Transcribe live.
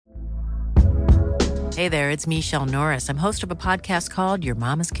Hey there, it's Michelle Norris. I'm host of a podcast called Your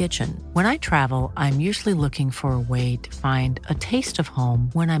Mama's Kitchen. When I travel, I'm usually looking for a way to find a taste of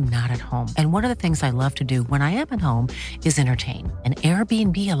home when I'm not at home. And one of the things I love to do when I am at home is entertain. And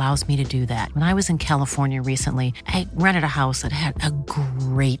Airbnb allows me to do that. When I was in California recently, I rented a house that had a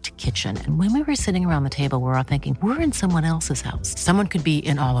great kitchen. And when we were sitting around the table, we were all thinking, we're in someone else's house. Someone could be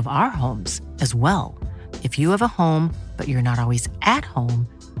in all of our homes as well. If you have a home, but you're not always at home,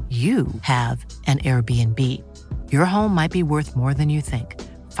 you have an Airbnb. Your home might be worth more than you think.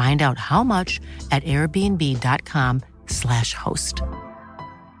 Find out how much at airbnb.com/host.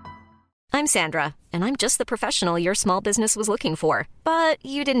 I'm Sandra, and I'm just the professional your small business was looking for. But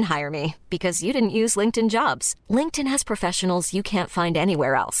you didn't hire me because you didn't use LinkedIn Jobs. LinkedIn has professionals you can't find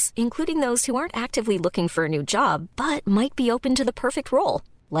anywhere else, including those who aren't actively looking for a new job, but might be open to the perfect role,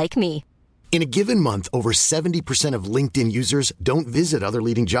 like me. In a given month, over 70% of LinkedIn users don't visit other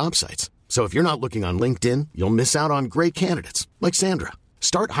leading job sites. So if you're not looking on LinkedIn, you'll miss out on great candidates like Sandra.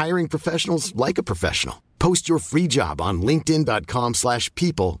 Start hiring professionals like a professional. Post your free job on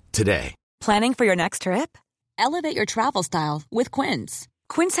linkedin.com/people today. Planning for your next trip? Elevate your travel style with Quince.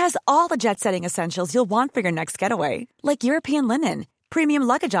 Quince has all the jet-setting essentials you'll want for your next getaway, like European linen, premium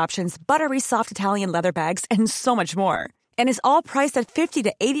luggage options, buttery soft Italian leather bags, and so much more. And is all priced at 50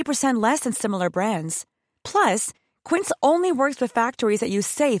 to 80% less than similar brands. Plus, Quince only works with factories that use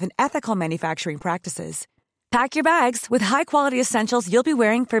safe and ethical manufacturing practices. Pack your bags with high-quality essentials you'll be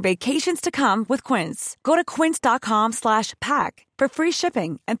wearing for vacations to come with Quince. Go to quince.com/pack for free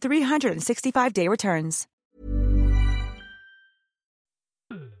shipping and 365-day returns.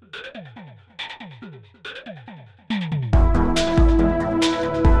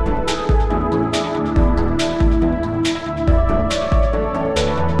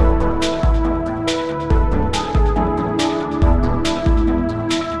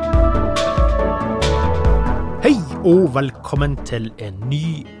 Og velkommen til en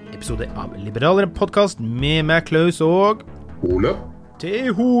ny episode av Liberalere podcast med meg, Klaus, og Ole til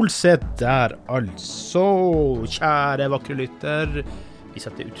Holset der, altså. Kjære vakre lytter, vi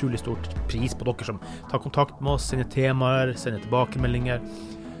setter utrolig stort pris på dere som tar kontakt med oss, sender temaer, sender tilbakemeldinger.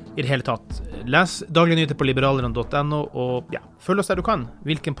 I det hele tatt, les daglige nyheter på liberaleren.no, og ja, følg oss der du kan.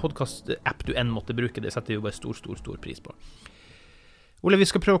 Hvilken podcast-app du enn måtte bruke, det setter vi jo bare stor pris på. Ole, vi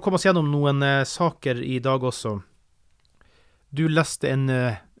skal prøve å komme oss gjennom noen saker i dag også. Du leste en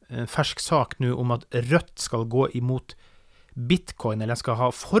fersk sak nå om at Rødt skal gå imot bitcoin, eller skal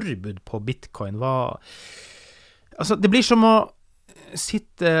ha forbud på bitcoin. Altså, det blir som å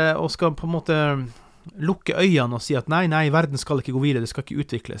sitte og skal på en måte lukke øynene og si at nei, verden skal ikke gå videre, det skal ikke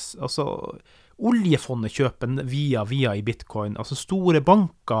utvikles. Altså, oljefondet kjøper via i bitcoin, altså store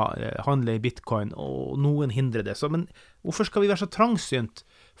banker handler i bitcoin, og noen hindrer det. Så, men hvorfor skal vi være så trangsynt?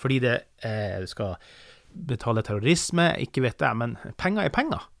 Fordi det skal betale terrorisme, ikke vet jeg, men penger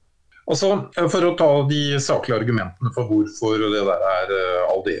penger. Altså, for å ta de saklige argumentene for hvorfor det der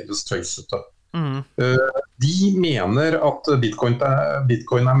aldeles tøysete. De mener at bitcoin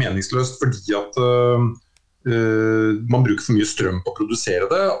meningsløst fordi at man bruker for mye strøm på å produsere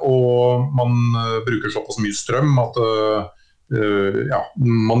det, og man bruker såpass mye strøm at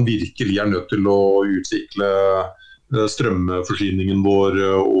man virkelig nødt til å utvikle strømforsyningen vår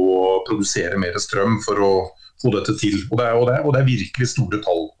og produsere mer strøm for å få dette til. Og det er virkelig store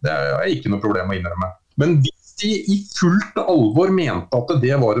tall. Det er ikke noe problem å innrømme. Men hvis de i fullt alvor mente at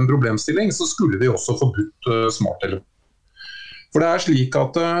det var en problemstilling, så skulle de også forbudt smarttelefon. For det er slik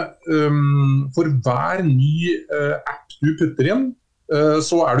at for hver ny app du putter inn,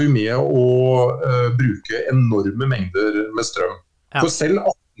 så er du med å bruke enorme mengder med strøm. Ja. For selv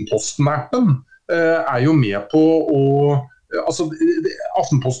Aftenposten-appen er jo med på å... Altså,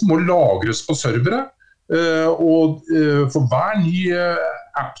 Aftenposten må lagres på servere, og for hver ny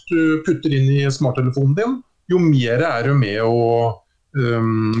app du putter inn i smarttelefonen din, jo mer er du med å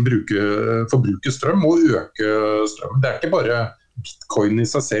forbruke strøm og øke strøm. Det er ikke bare bitcoin i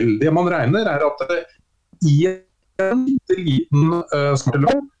seg selv. Det man regner er at i en liten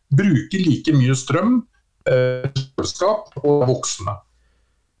smarttelefon bruker like mye strøm, kjøleskap og voksne.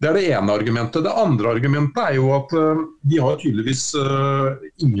 Det er det ene argumentet. Det andre argumentet er jo at de har tydeligvis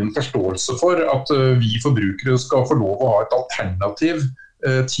ingen forståelse for at vi forbrukere skal få lov å ha et alternativ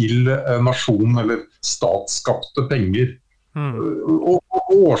til nasjon- eller statsskapte penger. Og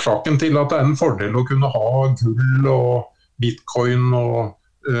årsaken til at det er en fordel å kunne ha gull og bitcoin og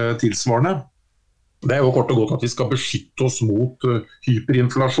tilsvarende, det er jo kort og godt at vi skal beskytte oss mot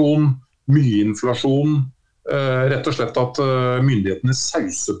hyperinflasjon, mye inflasjon, rett og slett at myndighetene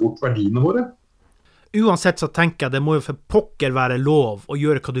sauser bort verdiene våre. uansett så tenker jeg det må jo for pokker være lov å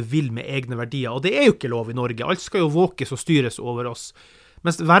gjøre hva du vil med egne verdier, og det jo ikke lov i Norge. Alt skal jo våkes og styres over oss.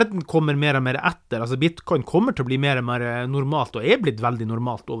 Mens verden kommer mer og mer etter. Altså Bitcoin kommer til å bli mer og mer normalt, og blitt veldig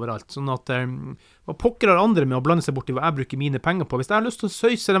normalt overalt. Sånn at hva pokker har andre med å blande seg bort i hva jeg bruker mine penger på? Hvis jeg har lyst til å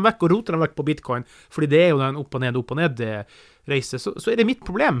søyse dem vekk og rote dem vekk på Bitcoin, fordi det jo en opp og ned reise, så det mitt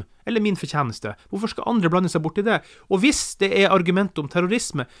problem, eller min fortjeneste. Hvorfor skal andre blande seg bort i det? Og hvis det argument om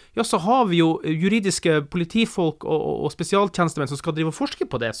terrorisme, ja, så har vi jo juridiske politifolk og spesialtjenestemenn som skal drive og forske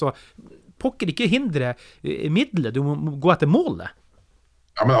på det, så pokker ikke hindre middelet, du må gå etter målet.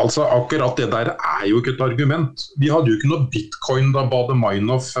 Ja, men altså, akkurat det der jo ikke et argument. Vi hadde jo ikke noe bitcoin da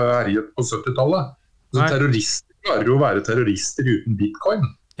Baader-Meinhof herjet på 70-tallet. Så terrorister klarer jo å være terrorister uten bitcoin.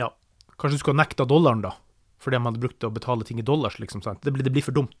 Ja, kanskje du skal nekte dollaren da, fordi man hadde brukt å betale ting i dollars, liksom, sant? Det blir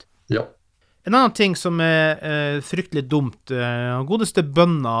for dumt. Ja. En annen ting som fryktelig dumt, godeste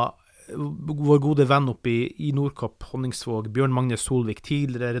bønna, vår gode venn oppe i Nordkapp, Honningsvåg, Bjørn Magne Solvik,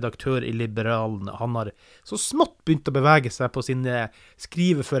 tidligere redaktør i Liberalene, han har så smått begynt å bevege seg på sin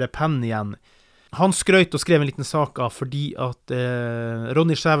skriveføre penn igjen. Han skrøt og skrev en liten sak fordi at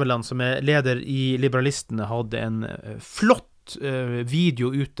Ronny Skjæveland, som leder i Liberalistene, hadde en flott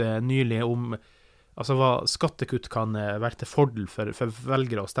video ute nylig om altså hva skattekutt kan være til fordel for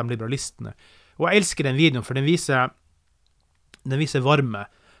velgere å stemme Liberalistene. Og jeg elsker den videoen, for den viser varme.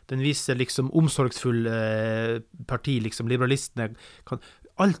 Den viser liksom omsorgsfull parti, liksom Liberalistene kan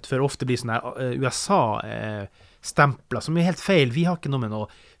alt for ofte bli sånne USA-stempler, som helt feil. Vi har ikke noe med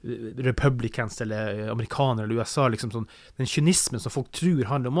noe republicans eller amerikaner eller USA, liksom sånn, den kynismen som folk tror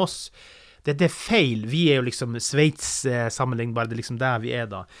handler om oss. Det feil. Vi jo liksom Sveits sammenlignbare, det liksom der vi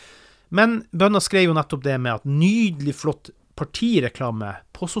da. Men Bønna skrev jo nettopp det med at nydelig flott partireklame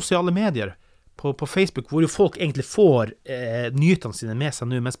på sosiale medier, på Facebook, hvor jo folk egentlig får nyhetene sine med seg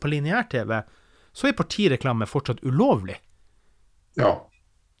nå, mens på lineær-TV, så partireklame fortsatt ulovlig. Ja.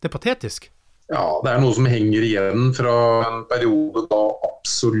 Det patetisk. Ja, det noe som henger igjen fra en periode da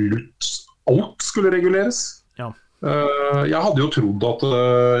absolutt alt skulle reguleres. Ja. Jeg hadde jo trodd at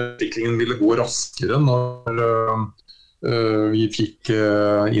utviklingen ville gå raskere når vi fikk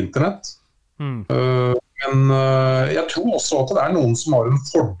internett. Men jeg tror også at det noen som har en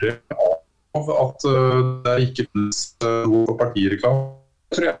fordel av at det ikke finnes noe for partireklame.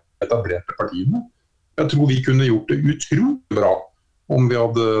 Jeg tror jeg etablerte partiene. Jeg tror vi kunne gjort det utrolig bra om vi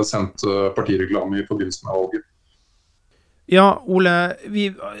hadde sendt partireklame i forbindelse med valget. Ja, Ole,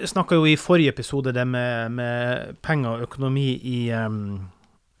 vi snakket jo i forrige episode det med penger og økonomi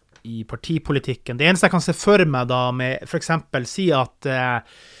i partipolitikken. Det eneste jeg kan se for meg da, med for eksempel si at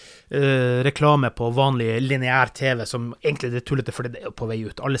reklame på vanlig lineær-TV, som egentlig det tullete, for det jo på vei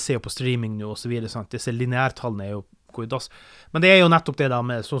ut. Alle ser jo på streaming nå, og så videre, sant? Disse lineærtallene jo går i dass. Men det jo nettopp det da,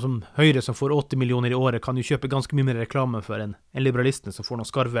 med sånn som Høyre som får 80 millioner i året, kan jo kjøpe ganske mye mer reklame for en liberalistene som får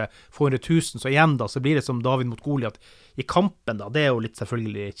noen skarve 400 000, så igjen da, så blir det som David mot Goliat i kampen da. Det jo litt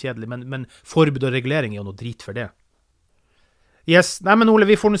selvfølgelig kjedelig, men forbud og regulering jo noe drit for det. Yes, nei, men Ole,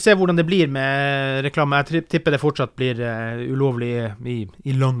 vi får nå se hvordan det blir med reklame. Jeg tipper det fortsatt blir ulovlig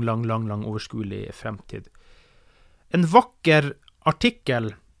i lang overskuelig fremtid. En vakker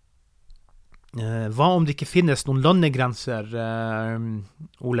artikkel. Hva om det ikke finnes noen landegrenser,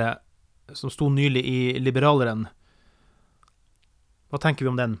 Ole, som stod nylig i Liberaleren? Hva tenker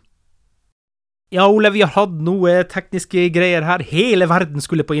vi om den? Ja, Ole, vi har hatt noe tekniske greier her. Hele verden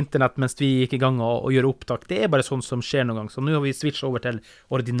skulle på internett mens vi gikk i gang og gjøre opptak. Det bare sånn som skjer noen gang. Så nå har vi switchet over til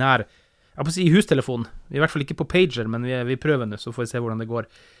ordinær, jeg må si hustelefon. Vi I hvert fall ikke på pager, men vi prøver nå, så får vi se hvordan det går.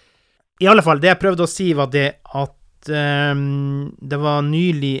 I alle fall, det jeg prøvde å si var det at det var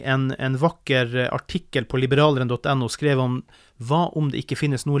nylig en vakker artikkel på liberaleren.no skrev om hva om det ikke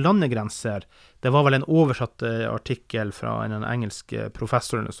finnes noen landegrenser. Det var vel en oversatt artikkel fra en engelsk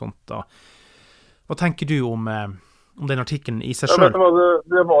professor eller sånt da. Hva tenker du om den artikkelen i seg selv?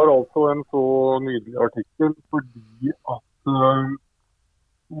 Det var altså en så nydelig artikkel, fordi at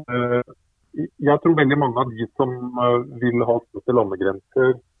jeg tror veldig mange av de som vil ha støtte landegrenser,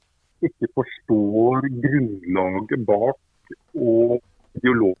 ikke forstår grunnlaget bak og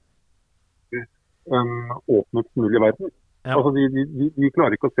ideologisk en åpnet mulig verden. Ja. Altså de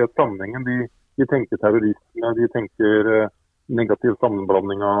klarer ikke å se sammenhengen. De tenker terrorisme, de tenker negativ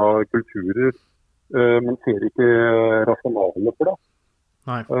sammenblanding av kulturer, men ser ikke rasjonale for det.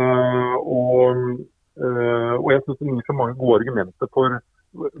 Nei. Og jeg synes det gir så mange gode argumenter for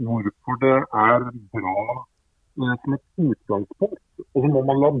hvorfor det bra som et utgangspunkt. Og så må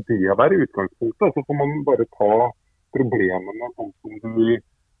man la det være utgangspunktet, og så får man bare ta problemene sånn som de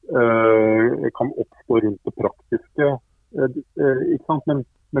kan oppstå rundt det praktiske. Ikke sant? Men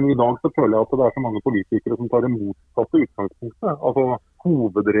Men I dag så føler jeg at det så mange politikere som tar det motsatte utgangspunktet. Altså,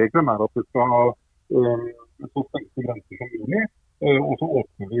 hovedregelen at vi skal ha så stengte grenser som mulig, og så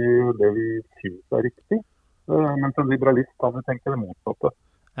åpner vi det vi synes riktig. Men som liberalist kan vi tenke det motsatte.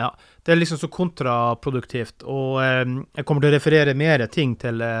 Ja, det liksom så kontraproduktivt, og jeg kommer til å referere mer ting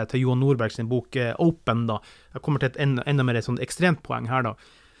til Johan Norberg sin bok Open da. Jeg kommer til et enda mer et sånt ekstremt poeng her da.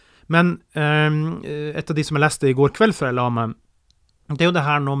 Men et av de som jeg leste I går kveld før jeg la meg, det jo det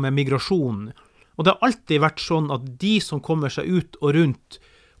her nå med migrasjon. Og det har alltid vært sånn at de som kommer seg ut og rundt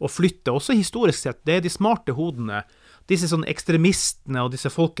og flytter, også historisk sett, det de smarte hodene, disse sånn ekstremistene og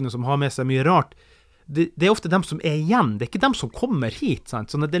disse folkene som har med seg mye rart, det ofte dem som igjen, det ikke dem som kommer hit, sant?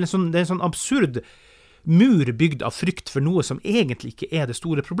 Så det det en sånn absurd mur bygd av frykt for noe som egentlig ikke det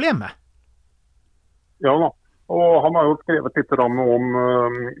store problemet. Ja da, og han har jo skrevet litt om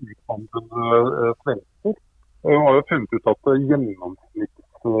utvandrende svensker. Han har jo funnet ut at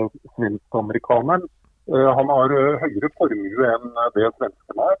gjennomsnittssvensk-amerikaneren, han har høyere formue enn det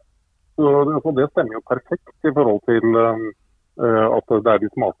svenskene Så det stemmer jo perfekt I forhold til at det de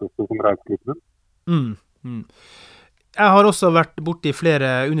smarteste som reiser litt rundt. Jeg har også vært borte I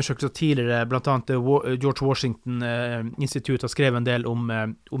flere undersøkelser tidligere, blant annet George Washington Institute har skrevet en del om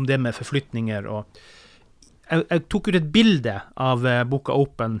det med forflytninger, og jeg tok ut et bilde av boka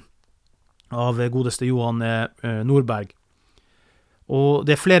Open av godeste Johan Norberg, og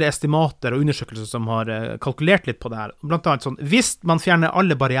det flere estimater og undersøkelser som har kalkulert litt på det her, blant annet sånn, hvis man fjerner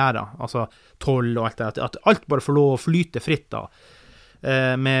alle barrierer, altså toll og alt det, at alt bare får lov å flyte fritt da,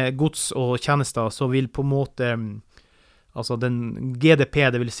 med gods og tjenester, så vil på en måte altså den GDP,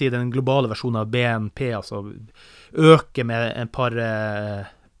 det vil si den globale versjonen av BNP, altså øke med en par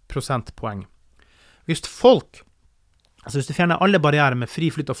prosentpoeng. Hvis folk, altså hvis du fjerner alle barrierer med fri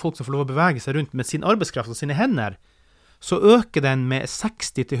flytt av folk som får lov å bevege seg rundt med sin arbeidskraft og sine hender, så øker den med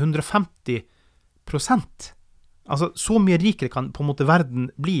 60-150%. Altså, så mye rikere kan på en måte verden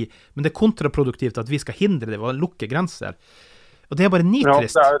bli, men det kontraproduktivt at vi skal hindre det ved å lukke grenser. Og det bare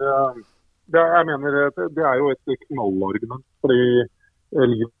nitrist. Ja, jeg mener, det jo et knallargument, fordi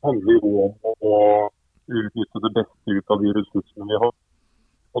livet handler jo om å utnytte det beste ut av de ressursene vi har.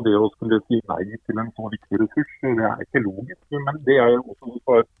 Og det å skulle si nei til en så viktig ressurs, det ikke logisk. Men det jo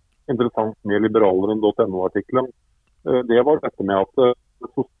også interessant med liberaleren.no-artikkelen. Det var dette med at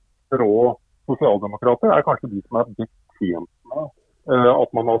sosialdemokrater kanskje de som best tjent med at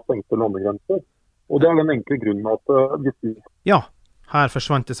man har stengte landegrenser. Og det den enkle grunnen at hvis vi... Ja, her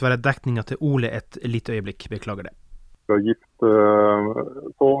forsvant dessverre dekningen til Ole et lite øyeblikk, beklager det. Så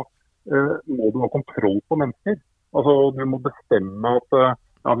må du ha kontroll på mennesker. Altså, du må bestemme at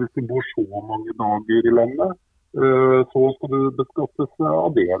hvis du bor så mange dager I landet, så skal du beskattes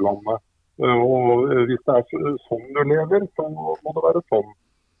av det landet. Og hvis det sånn du lever, så må det være sånn.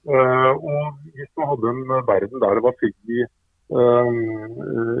 Og hvis du hadde en verden der det var fri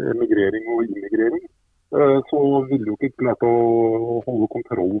emigrering og immigrering, så ville du ikke klart å holde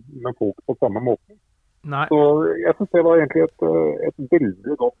kontroll med folk på samme måte. Nei. Så jeg synes det var egentlig et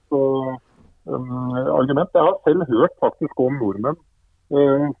veldig godt argument. Jeg har selv hørt faktisk om nordmenn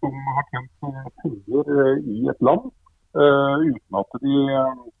som har tjent penger I et land uten at de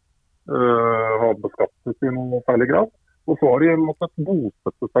har beskattet I noen særlig grad. Og så har de måttet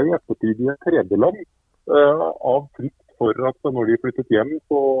bosette seg I ettertid I et tredjeland av frykt for at når de flyttet hjem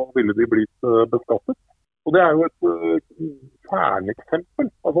så ville de blitt beskattet. Og det jo et kjerneksempel.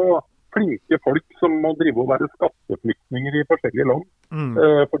 Altså flinke folk som må drive og være skatteflyktninger I forskjellige land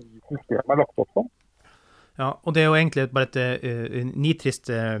fordi systemet lagt opp sånn. Ja, og det jo egentlig bare et nitrist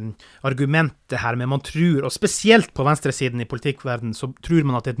argument det her, men man tror, og spesielt på venstresiden I politikkverden, så tror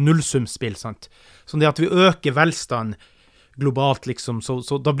man at det et nullsumspill, sant? Så det at vi øker velstand globalt, liksom,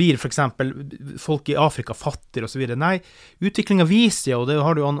 så da blir for eksempel folk I Afrika fattigere og så videre. Nei, utviklingen viser, og det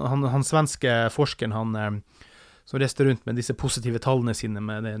har du han svenske forskeren, han som reiste rundt med disse positive tallene sine,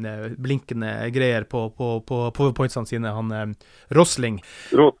 med de blinkende greier på PowerPointsene sine, han Rosling.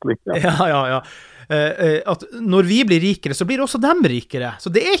 Rosling, ja. Ja. At når vi blir rikere, så blir også dem rikere.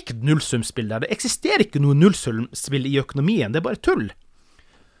 Så det ikke et nullsumspill der. Det eksisterer ikke noe nullsumspill I økonomien, det bare tull.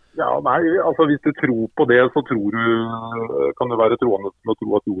 Ja, nei, altså hvis du tror på det, så kan du være troende til å tro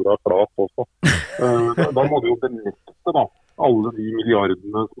at jorda flat også. Da må du jo benekte da, alle de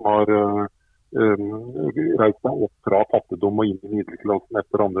milliardene som har reist seg opp fra fattigdom og inn I middelklassen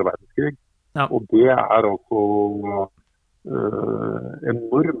etter andre verdenskrig. Ja. Og det altså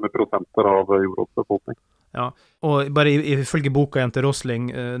enorme prosenter av jordas befolkning. Ja, og bare ifølge boka igjen til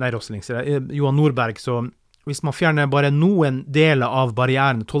Johan Norberg, så hvis man fjerner bare noen deler av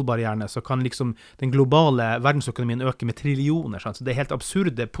barrieren, tollbarrierene, så kan liksom den globale verdensøkonomien øke med trillioner, sant? Så det helt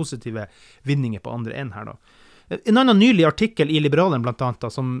absurde positive vinninger på andre enden her da. En annen nylig artikkel I Liberalen blant annet, da,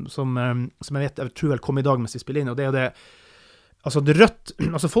 som jeg tror vel kom I dag mens vi spiller inn, og det det, altså det Rødt,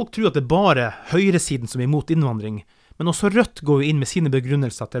 altså folk tror at det bare høyresiden som imot innvandring, men også Rødt går jo inn med sine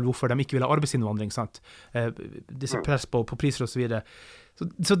begrunnelser til hvorfor de ikke vil ha arbeidsinnvandring, sant? Disse press på priser og så videre.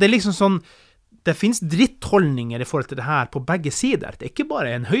 Så det liksom sånn, det finnes drittholdninger I forhold til det her på begge sider. Det ikke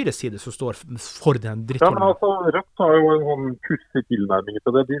bare en høyreside som står for den drittholdningen. Ja, men altså, Rødt har jo en sånn pussig tilnærming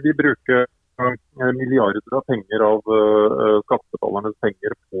til det. De bruker milliarder av penger av skattebetalernes penger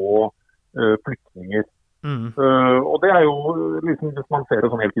på flyktninger. Og det jo, liksom, hvis man ser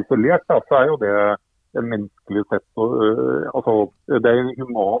det sånn helt isolert, da, så jo det en menneskelig sett, altså, det en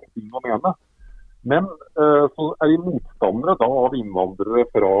human ting å mene. Men så de motstandere da av innvandrere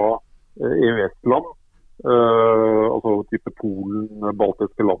fra EØS-land, altså type Polen,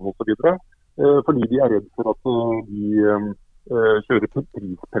 baltiske land og så videre, fordi de redd for at de kjører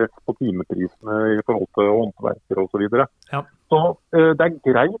prispress på timeprisene I forhold til håndverkere og så videre. Ja. Så det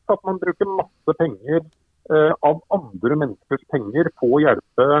greit at man bruker masse penger av andre menneskers penger på å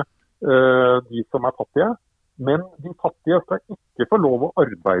hjelpe de som fattige, men de fattige skal ikke få lov å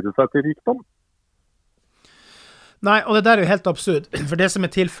arbeide seg til rikdom. Nei, og det der jo helt absurd, for det som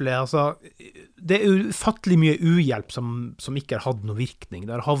tilfellet, altså, det ufattelig mye uhjelp som ikke har hatt noen virkning.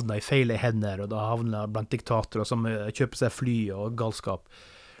 Det har havnet I feil hender, og det har havnet blant diktatorer som kjøper seg fly og galskap.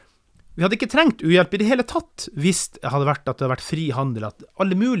 Vi hadde ikke trengt uhjelp I det hele tatt, hvis det hadde vært fri handel, at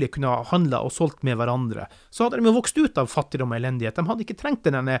alle mulige kunne ha handlet og solgt med hverandre. Så hadde de jo vokst ut av fattigdom og elendighet. De hadde ikke trengt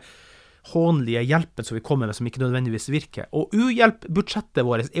denne hånlige hjelpen som vi kommer med, som ikke nødvendigvis virker. Og uhjelpbudsjettet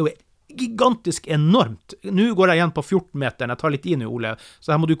vårt jo gigantisk enormt. Nå går jeg igjen på 14 meter, jeg tar litt I nå, Ole, så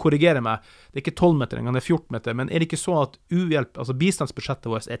her må du korrigere meg. Det ikke 12 meter engang, det 14 meter, men det ikke så at uhjelp, altså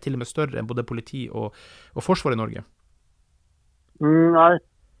bistandsbudsjettet vårt til og med større enn både politi og forsvar I Norge? Nei,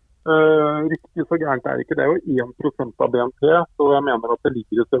 riktig så gærent det ikke. Det jo 1% av BNP, så jeg mener at det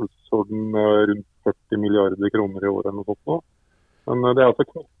ligger I størrelsesorden rundt 40 milliarder kroner I året eller noe sånt. Men det altså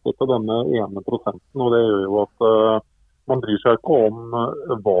knyttet til denne 1%, og det gjør jo at man bryr seg ikke om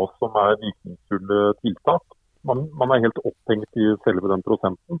hva som virkningsfulle tiltak. Man helt opphengt I selve den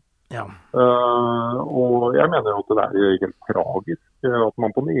prosenten. Ja. Og jeg mener jo at det helt tragisk at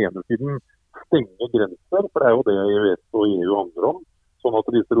man på den ene siden stenger grenser, for det jo det EØS og EU handler om, sånn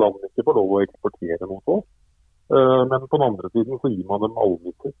at disse landene ikke får lov å eksportere noe så. Men på den andre siden så gir man dem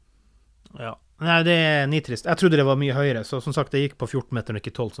allmidler. Ja. Nei, det nitrist. Jeg trodde det var mye høyere, så som sagt, det gikk på 14 meter og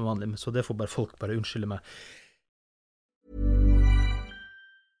ikke 12 som vanlig, så det får bare folk bare unnskylde meg.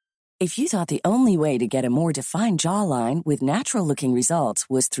 If you thought the only way to get a more defined jawline with natural-looking results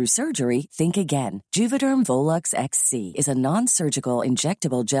was through surgery, think again. Juvederm Volux XC is a non-surgical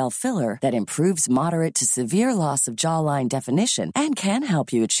injectable gel filler that improves moderate to severe loss of jawline definition and can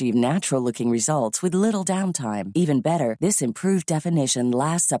help you achieve natural-looking results with little downtime. Even better, this improved definition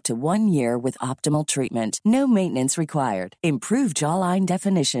lasts up to 1 year with optimal treatment. No maintenance required. Improve jawline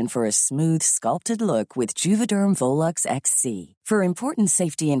definition for a smooth, sculpted look with Juvederm Volux XC. For important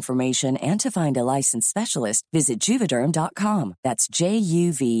safety information and to find a licensed specialist, visit Juvederm.com. That's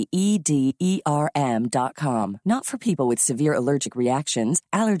JUVEDERM.com. Not for people with severe allergic reactions,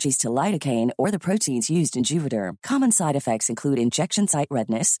 allergies to lidocaine, or the proteins used in Juvederm. Common side effects include injection site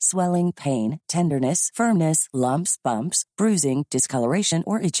redness, swelling, pain, tenderness, firmness, lumps, bumps, bruising, discoloration,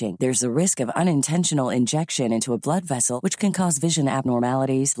 or itching. There's a risk of unintentional injection into a blood vessel, which can cause vision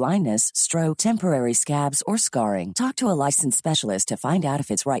abnormalities, blindness, stroke, temporary scabs, or scarring. Talk to a licensed specialist to find out if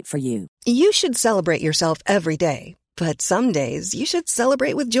it's right for you. You should celebrate yourself every day, but some days you should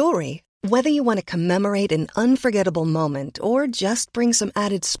celebrate with jewelry. Whether you want to commemorate an unforgettable moment or just bring some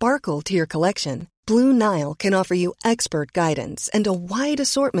added sparkle to your collection, Blue Nile can offer you expert guidance and a wide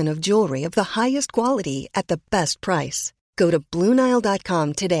assortment of jewelry of the highest quality at the best price. Go to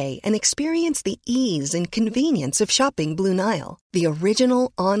BlueNile.com today and experience the ease and convenience of shopping Blue Nile, the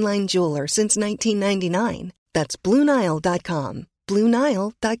original online jeweler since 1999. That's BlueNile.com.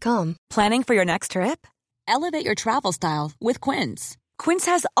 BlueNile.com. Planning for your next trip? Elevate your travel style with Quince. Quince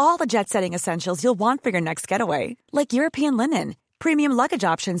has all the jet-setting essentials you'll want for your next getaway, like European linen, premium luggage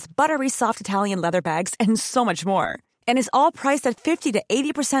options, buttery soft Italian leather bags, and so much more. And is all priced at 50 to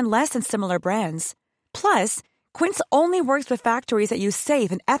 80% less than similar brands. Plus, Quince only works with factories that use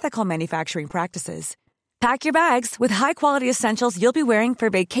safe and ethical manufacturing practices. Pack your bags with high-quality essentials you'll be wearing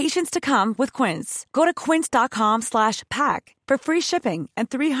for vacations to come with Quince. Go to quince.com/pack for free shipping and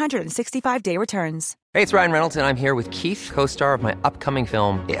 365-day returns. Hey, it's Ryan Reynolds, and I'm here with Keith, co-star of my upcoming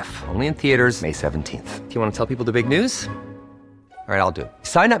film, If, only in theaters May 17th. Do you want to tell people the big news? All right, I'll do it.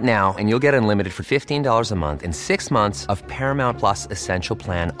 Sign up now and you'll get unlimited for $15 a month and 6 months of Paramount Plus Essential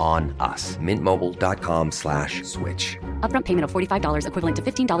Plan on us. Mintmobile.com/switch. Upfront payment of $45 equivalent to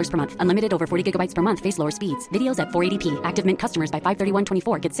 $15 per month. Unlimited over 40 gigabytes per month. Face lower speeds. Videos at 480p. Active Mint customers by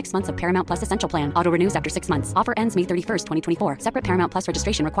 531.24 get 6 months of Paramount Plus Essential Plan. Auto renews after 6 months. Offer ends May 31st, 2024. Separate Paramount Plus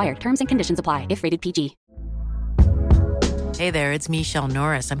registration required. Terms and conditions apply if rated PG. Hey there, it's Michelle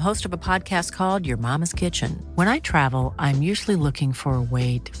Norris. I'm host of a podcast called Your Mama's Kitchen. When I travel, I'm usually looking for a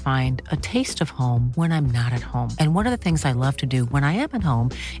way to find a taste of home when I'm not at home. And one of the things I love to do when I am at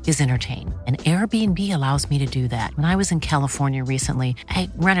home is entertain. And Airbnb allows me to do that. When I was in California recently, I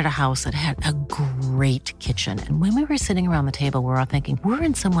rented a house that had a great kitchen. And when we were sitting around the table, we're all thinking, we're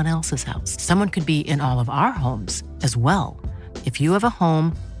in someone else's house. Someone could be in all of our homes as well. If you have a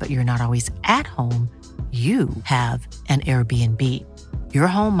home, but you're not always at home, you have an Airbnb. Your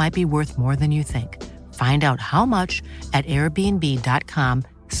home might be worth more than you think. Find out how much at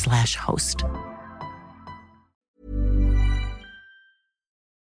airbnb.com/host.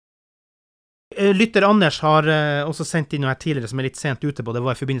 Lytter Anders har også sendt inn noe her tidligere som litt sent ute på. Det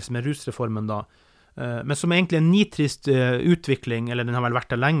var I forbindelse med rusreformen da. Men som egentlig en nitrist utvikling, eller den har vel vært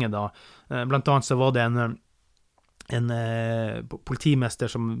der lenge da. Blant annet så var det en politimester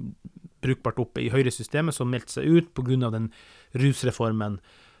som brukbart oppe I Høyre-systemet som meldte seg ut på grunn av den rusreformen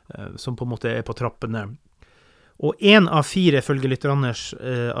som på en måte på trappene. Og 1 av 4 følge Lytter Anders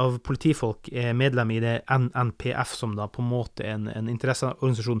av politifolk medlem I det NNPF som da på en måte en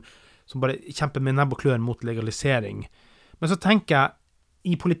interesseorganisasjon som bare kjemper med nebb og klør mot legalisering. Men så tenker jeg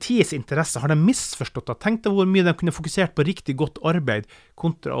I politiets interesse har de misforstått det. Tenk deg hvor mye de kunne fokusert på riktig godt arbeid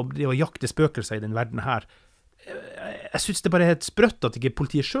kontra å jakte spøkelser I den verden her. Jeg synes det bare et sprøtt at ikke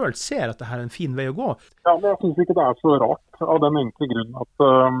politiet selv ser at det her en fin vei å gå. Ja, men jeg synes ikke det så rart av den enkle grunnen at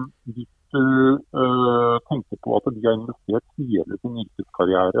hvis du tenker på at de har investert hele sin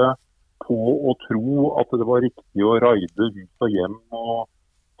yrkeskarriere på å tro at det var riktig å raide hus og hjem og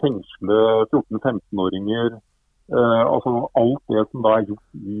fengsle 14-15-åringer, altså alt det som da gjort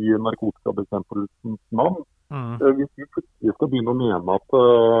I narkotikabekjempelsens navn. Hvis vi plutselig skal begynne å mene at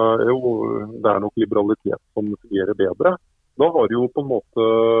det nok liberalitet som fungerer bedre, da har du jo på en måte,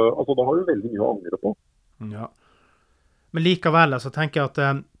 altså da har du veldig mye å angre på. Ja. Men likevel, altså tenker jeg at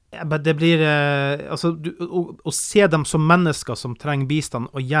det blir, altså å se dem som mennesker som trenger bistand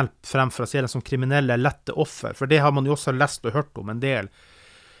og hjelp fremfor å se dem som kriminelle, lette offer, for det har man jo også lest og hørt om en del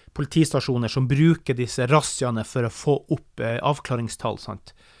politistasjoner som bruker disse razziaene for å få opp avklaringstall,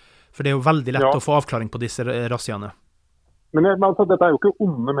 sant? For det jo veldig lett å få avklaring på disse razziaene. Men altså, dette jo ikke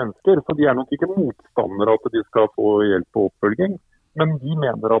onde mennesker, så de nok ikke motstandere at de skal få hjelp og oppfølging. Men de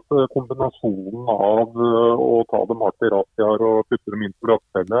mener at kombinasjonen av å ta dem hardt I razziaer og putte dem inn på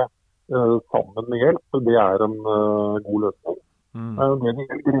glattcelle sammen med hjelp, det en god løsning. Det de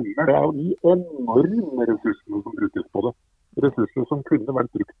glemmer, det jo de enorme ressursene som brukes på det. Ressurser som kunne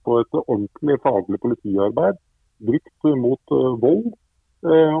vært brukt på et ordentlig faglig politiarbeid, brukt mot vold.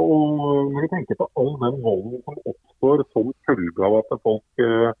 Og når vi tenker på all den volden som oppstår som følge av at folk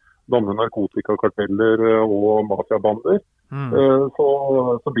danner narkotikakarteller og mafiabander,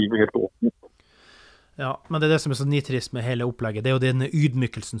 så blir det helt åpent. Ja, men det det som så nitrist med hele opplegget, det jo denne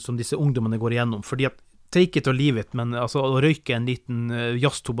ydmykelsen som disse ungdommene går igjennom, fordi at take it or leave it, men altså å røyke en liten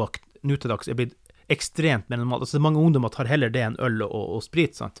jazztobakk nå til dags blitt ekstremt mer normalt. Altså mange ungdommer tar heller det enn øl og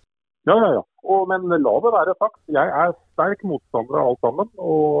sprit, sant? Ja. Men la det være sagt, jeg sterk motstander av alt sammen,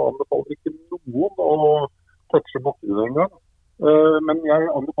 og anbefaler ikke noen å touche borti en gang. Men jeg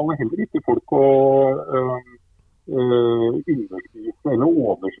anbefaler heller ikke folk å underspise eller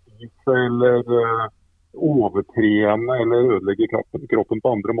overspise eller overtrene eller ødelegge kroppen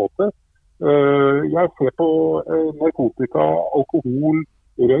på andre måter. Jeg ser på narkotika, alkohol,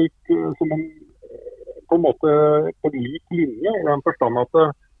 røyk som på en måte på lik linje, I den forstand at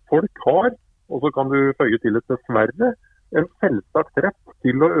folk har, og så kan du føye til et dessverre, en selvsagt rett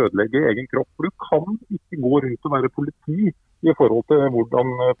til å ødelegge egen kropp. For du kan ikke gå rundt og være politi I forhold til hvordan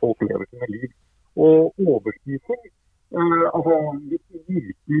folk lever sine liv. Og overspising, altså hvis vi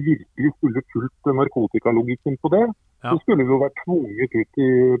virkelig skulle fulgt narkotikalogikken på det, så skulle vi jo vært tvunget ut I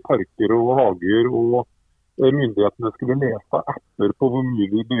parker og hager, og myndighetene skulle lese apper på hvor mye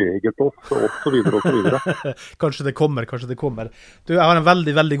vi beveget oss, og så videre og så videre. Kanskje det kommer. Du, jeg har en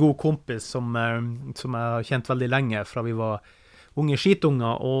veldig, veldig god kompis som jeg har kjent veldig lenge fra vi var unge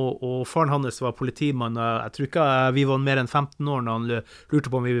skitunger, og faren hans var politimann. Jeg tror ikke vi var mer enn 15 år når han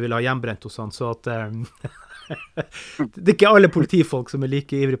lurte på om vi ville ha hjembrent hos han, så at det er ikke alle politifolk som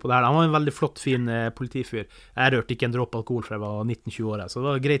like ivrig på det her. Han var en veldig flott, fin politifyr. Jeg rørte ikke en dråpe alkohol fra jeg var 19-20 år, så det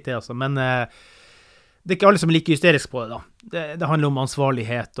var greit det altså. Men det er ikke alle som like hysterisk på det da. Det handler om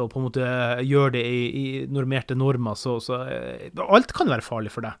ansvarlighet og på en måte gjøre det i normerte normer, så alt kan være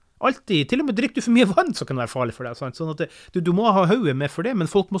farlig for deg. Alltid, til og med drikker du for mye vann, så kan det være farlig for deg. Sant? Sånn at du må ha hodet med for det, men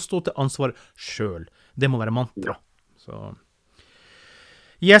folk må stå til ansvar selv. Det må være mantra. Så.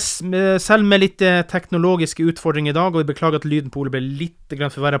 Yes, selv med litt teknologiske utfordringer i dag, og jeg beklager at lyden på Ole ble litt grann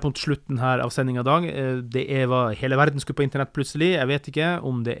forverret på slutten her av sendingen i dag. Det var hele verden skulle på internett plutselig. Jeg vet ikke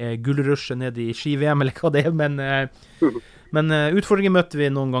om det gullrushet nede i ski-VM eller hva det men utfordringer møtte vi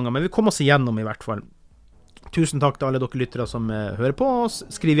noen ganger, men vi kom oss igjennom i hvert fall. Tusen takk til alle dere lyttere som hører på oss.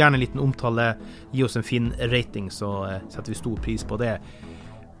 Skriv gjerne en liten omtale, gi oss en fin rating, så setter vi stor pris på det.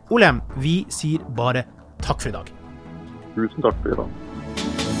 Ole, vi sier bare takk for i dag. Tusen takk for i dag.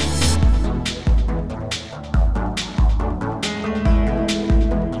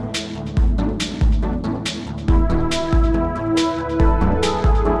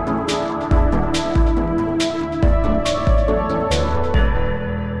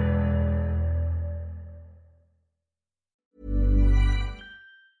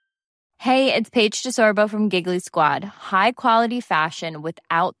 Hey, it's Paige DeSorbo from Giggly Squad. High quality fashion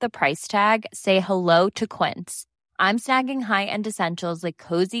without the price tag. Say hello to Quince. I'm snagging high-end essentials like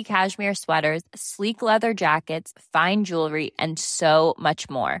cozy cashmere sweaters, sleek leather jackets, fine jewelry, and so much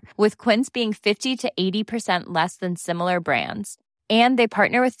more. With Quince being 50 to 80% less than similar brands. And they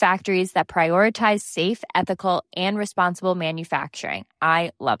partner with factories that prioritize safe, ethical, and responsible manufacturing.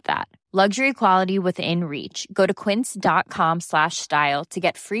 I love that. Luxury quality within reach. Go to quince.com/style to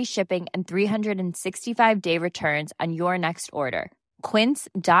get free shipping and 365-day returns on your next order.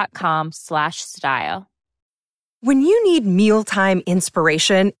 Quince.com/style. When you need mealtime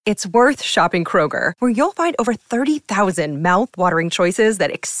inspiration, it's worth shopping Kroger, where you'll find over 30,000 mouth-watering choices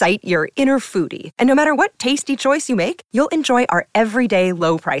that excite your inner foodie. And no matter what tasty choice you make, you'll enjoy our everyday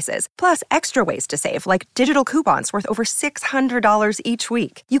low prices, plus extra ways to save, like digital coupons worth over $600 each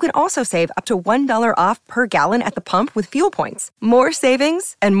week. You can also save up to $1 off per gallon at the pump with fuel points. More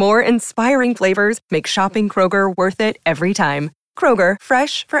savings and more inspiring flavors make shopping Kroger worth it every time. Kroger,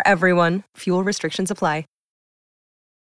 fresh for everyone. Fuel restrictions apply.